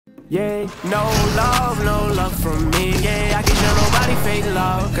Yeah, no love from me. Yeah, I can show nobody fake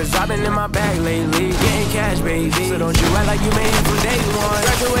love, cause I've been in my bag lately, getting cash, baby. So don't you act like you made it from day one.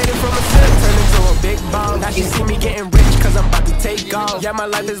 Graduated from a sip, turned into a big ball. Now she see me getting rich, cause I'm about to take off. Yeah, my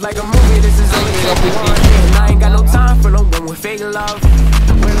life is like a movie, this is only take one. And I ain't got no time for no one with fake love.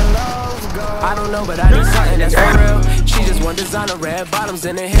 Where the love go? I don't know, but I need something that's for real. She just want designer red bottoms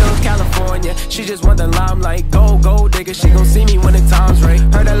in the hills, California. She just want the limelight, gold digger. She gon' see me when the time's right.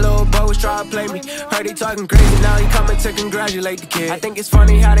 Heard that little boy was try to play me. Heard he talking crazy, now he coming to congratulate the kid. I think it's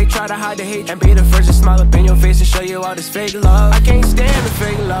funny how they try to hide the hate and be the first to smile up in your face and show you all this fake love. I can't stand the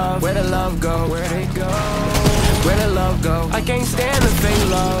fake love. Where the love go? Where they go? Where the love go? I can't stand the fake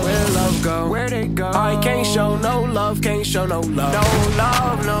love. Where the love go? Where they go? I can't show no love, can't show no love.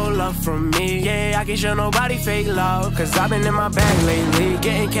 No love from me. Yeah, I can't show nobody fake love, cause I've been in my bag lately,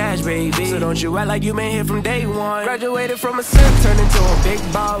 getting cash, baby. So don't you act like you been here from day one. Graduated from a sim, turned into a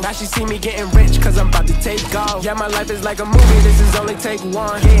big ball. Now she see me getting rich, cause I'm about to take off. Yeah, my life is like a movie, this is only take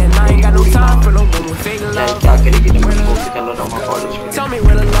one. Yeah, and I ain't got no time for no one with fake love. Tell me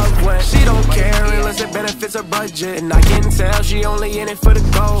where the love went. She don't care unless it benefits her budget, and I can tell she only in it for the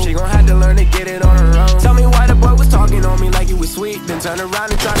gold. She gon' have to learn to get it on her own. Tell me why the boy was talking on me like he was sweet, then turn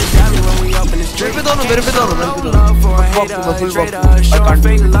around and try to stab me when we up in the street. No love for a hater, traitor, show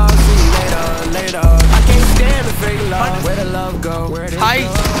fake love, see you later. I can't stand the fake love. Where the love go? Where it go?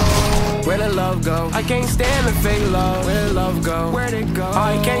 Where the love go? I can't stand the fake love. Where the love go? Where'd it go?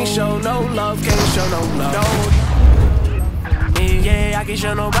 I can't show no love, can't show no love. Yeah, I can't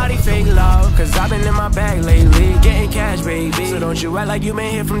show nobody fake love, cause I've been in my bag lately, getting cash, baby. So don't you act like you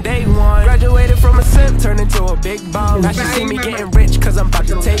been here from day one. Graduated from a sim, turned into a big ball. Now she see me getting rich, cause I'm about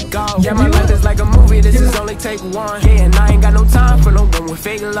to take off. Yeah, my life is like a movie, this is only take one. Yeah, and I ain't got no time for no one with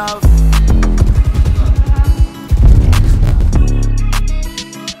fake love.